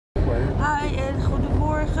Hi en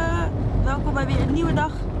goedemorgen. Welkom bij weer een nieuwe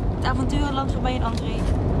dag. Het avonturenland voorbij in André.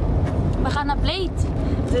 We gaan naar Bled.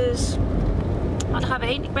 Dus daar gaan we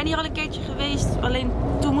heen. Ik ben hier al een keertje geweest. Alleen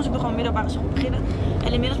toen moest ik nog gewoon middelbare school beginnen.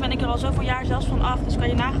 En inmiddels ben ik er al zoveel jaar zelfs van af. Dus kan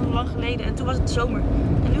je nagaan hoe lang geleden. En toen was het zomer.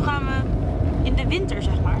 En nu gaan we in de winter,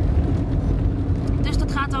 zeg maar. Dus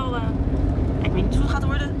dat gaat al... ik weet niet hoe het gaat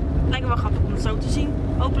worden. Lijkt me wel grappig om het zo te zien.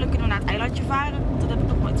 Hopelijk kunnen we naar het eilandje varen. Want dat heb ik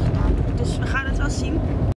nog nooit gedaan. Dus we gaan het wel zien.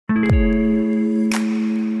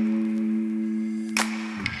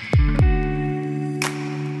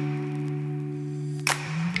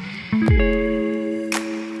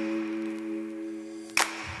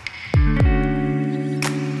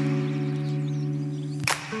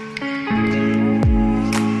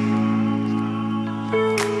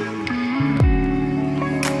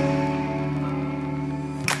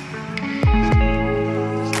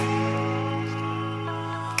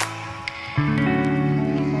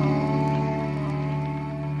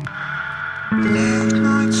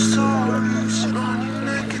 Midnight stories running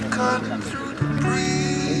naked, cutting through the breeze.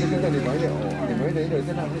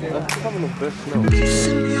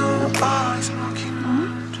 Kissing your eyes, looking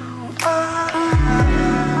into eyes.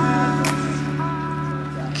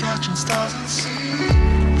 Catching stars at sea,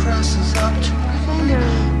 presses up to me,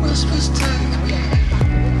 whispers take me.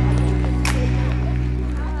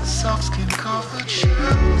 The soft skin covered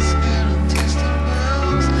shells, hearing distant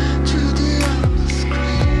bells to the endless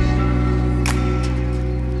screen.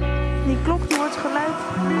 Die klok die wordt geluid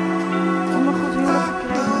om een goed huwelijk te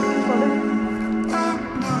krijgen. Dat is wel leuk.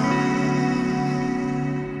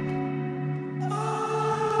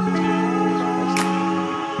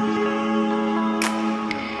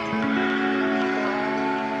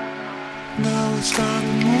 Now it's time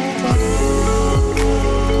to move on.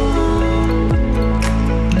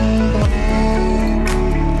 Move on.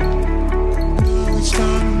 Now it's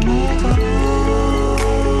time to move on.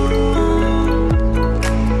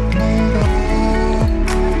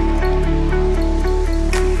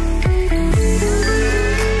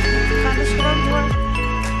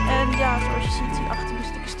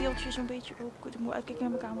 Zo'n beetje ik moet uitkijken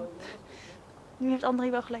naar mijn camera. Nu heeft André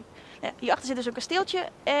wel gelijk. Ja, hierachter zit dus een kasteeltje.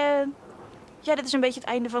 En ja, dit is een beetje het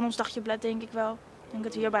einde van ons dagje Bled, denk ik wel. Ik denk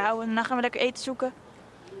dat we hierbij houden. En daarna gaan we lekker eten zoeken.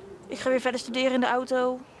 Ik ga weer verder studeren in de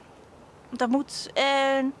auto. Want dat moet.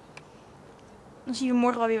 En dan zien we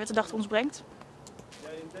morgen wel weer wat de dag ons brengt.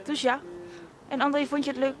 Dus ja. En André, vond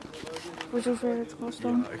je het leuk? Voor zover het was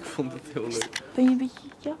dan. Ja, ik vond het heel leuk. Ben je een beetje,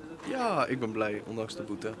 ja? Ja, ik ben blij, ondanks de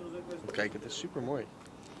boete. Want kijk, het is super mooi.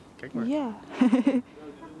 Kijk maar. Ja.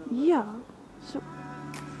 Ja. Zo.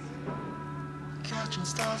 Catching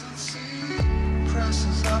stars at sea,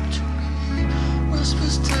 presses up to me,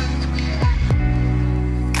 whispers take me.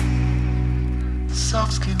 The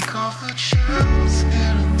soft skin covered shells,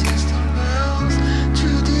 hearing distant bells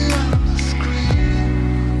to the endless screen.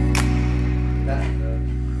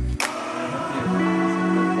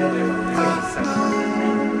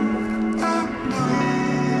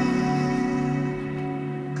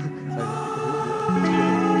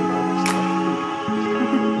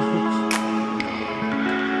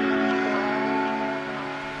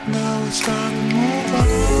 Now it's time to move on.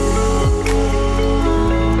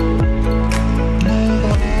 Move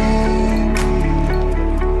on.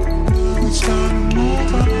 Now it's time to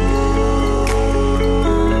move on.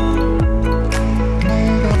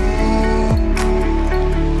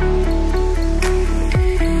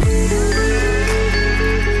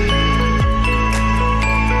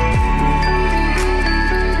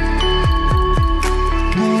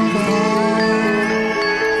 Move on. Move on.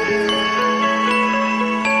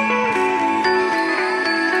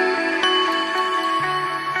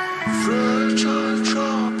 Fragile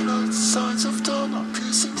droplets, signs of dawn are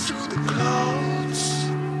piercing through the clouds.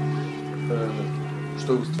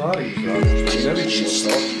 Что в ствари, что не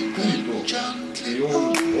Gently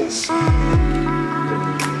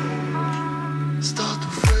start to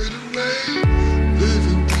fade away,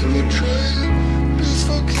 living in the train. Please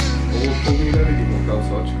forgive me.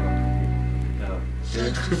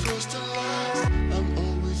 Thank you first and last. I'm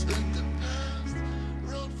always in the